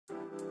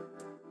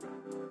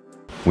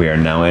We are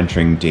now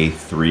entering day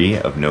 3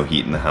 of no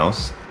heat in the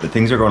house, but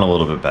things are going a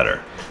little bit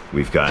better.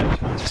 We've got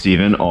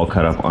Steven all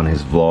cut up on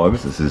his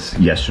vlogs. This is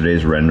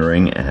yesterday's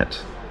rendering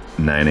at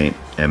 9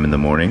 a.m. in the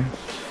morning.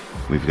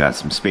 We've got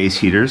some space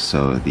heaters,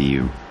 so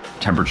the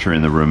temperature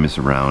in the room is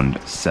around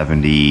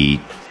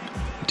 70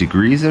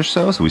 degrees or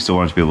so we still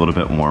want it to be a little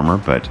bit warmer,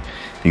 but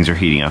things are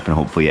heating up, and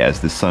hopefully as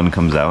the sun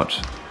comes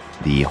out,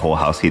 the whole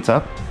house heats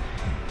up.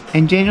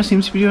 And Daniel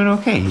seems to be doing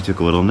okay. He took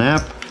a little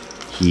nap.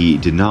 He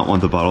did not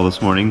want the bottle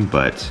this morning,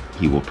 but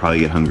he will probably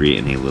get hungry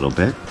in a little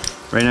bit.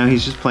 Right now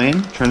he's just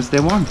playing, trying to stay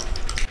warm.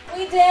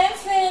 We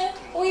dancing,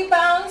 we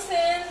bouncing,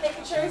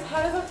 making sure his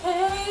head is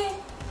okay.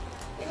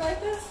 You like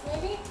this,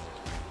 maybe?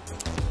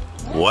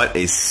 What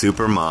a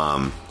super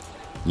mom.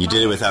 You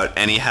did it without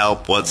any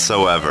help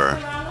whatsoever.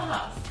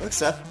 Look,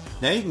 Steph,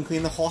 now you can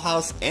clean the whole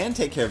house and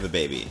take care of the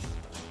baby.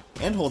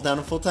 And hold down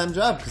a full-time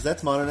job, because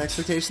that's modern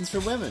expectations for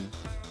women.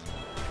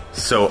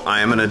 So I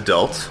am an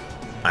adult.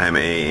 I am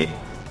a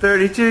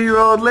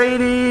 32-year-old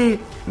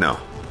lady. No,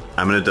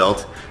 I'm an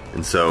adult,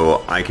 and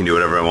so I can do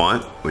whatever I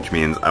want, which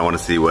means I want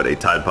to see what a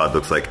Tide Pod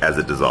looks like as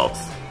it dissolves.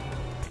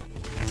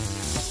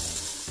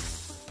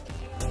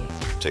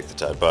 Take the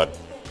Tide Pod.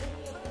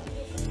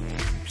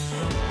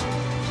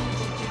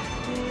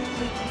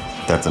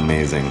 That's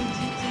amazing.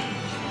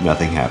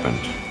 Nothing happened.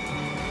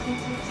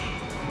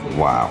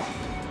 Wow.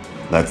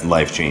 That's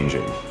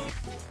life-changing.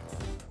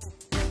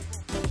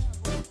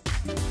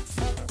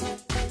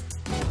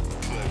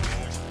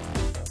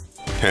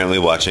 Apparently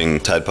watching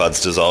Tide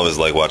Pods dissolve is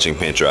like watching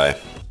paint dry.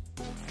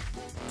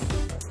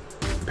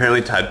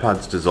 Apparently Tide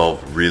Pods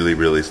dissolve really,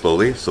 really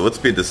slowly, so let's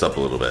speed this up a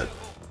little bit.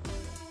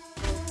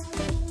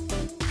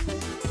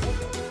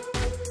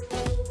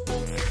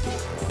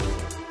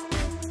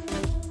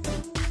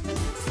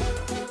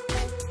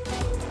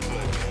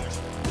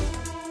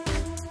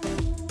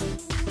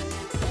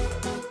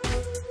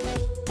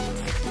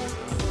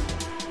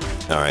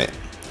 Alright,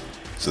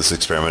 so this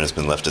experiment has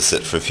been left to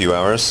sit for a few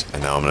hours,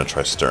 and now I'm going to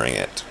try stirring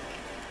it.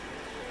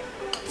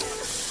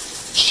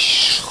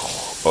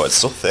 Oh, it's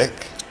still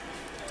thick.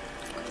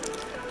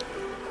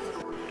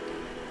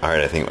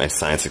 Alright, I think my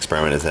science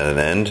experiment is at an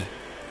end.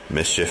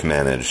 Mischief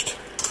managed.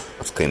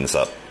 Let's clean this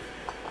up.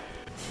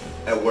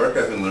 At work,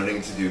 I've been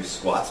learning to do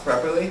squats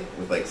properly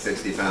with like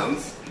 60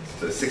 pounds.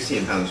 So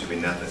 16 pounds should be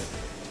nothing.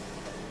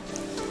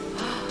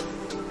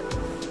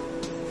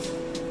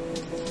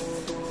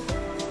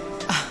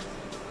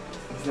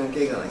 He's not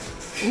giggling.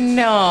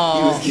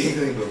 No. He was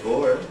giggling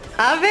before.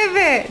 Ah,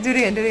 baby. Do it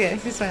again, do it again.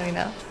 He's smiling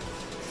now.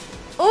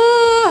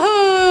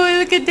 Ooh,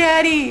 look at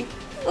daddy.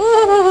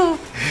 Ooh.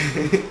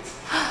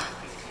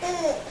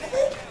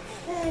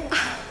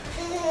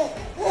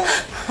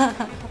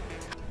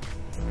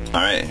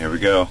 Alright, here we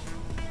go.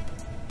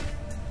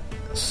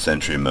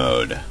 Sentry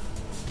mode.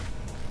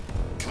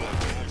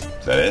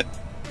 Is that it?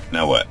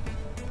 Now what?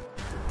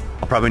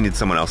 I'll probably need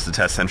someone else to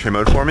test sentry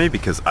mode for me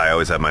because I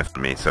always have my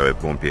phone on me, so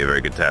it won't be a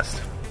very good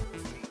test.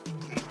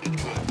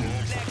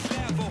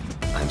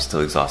 I'm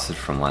still exhausted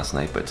from last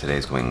night, but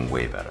today's going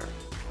way better.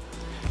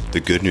 The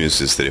good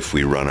news is that if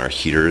we run our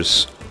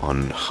heaters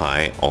on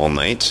high all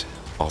night,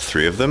 all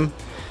 3 of them,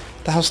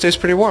 the house stays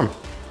pretty warm.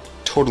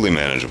 Totally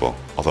manageable,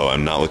 although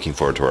I'm not looking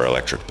forward to our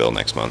electric bill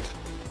next month.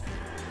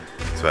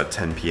 It's about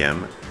 10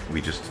 p.m.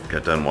 We just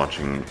got done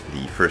watching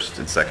the first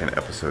and second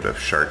episode of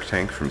Shark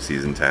Tank from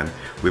season 10.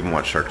 We haven't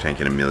watched Shark Tank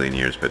in a million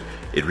years, but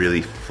it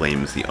really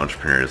flames the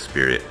entrepreneurial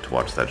spirit to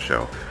watch that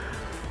show.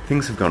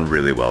 Things have gone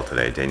really well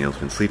today. Daniel's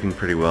been sleeping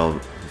pretty well.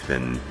 He's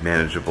been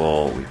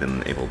manageable. We've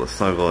been able to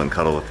snuggle and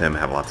cuddle with him,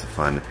 have lots of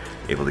fun,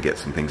 able to get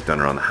some things done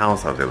around the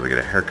house. I was able to get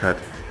a haircut.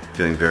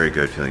 Feeling very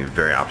good, feeling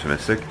very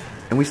optimistic.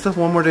 And we still have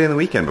one more day in the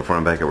weekend before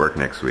I'm back at work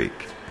next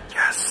week.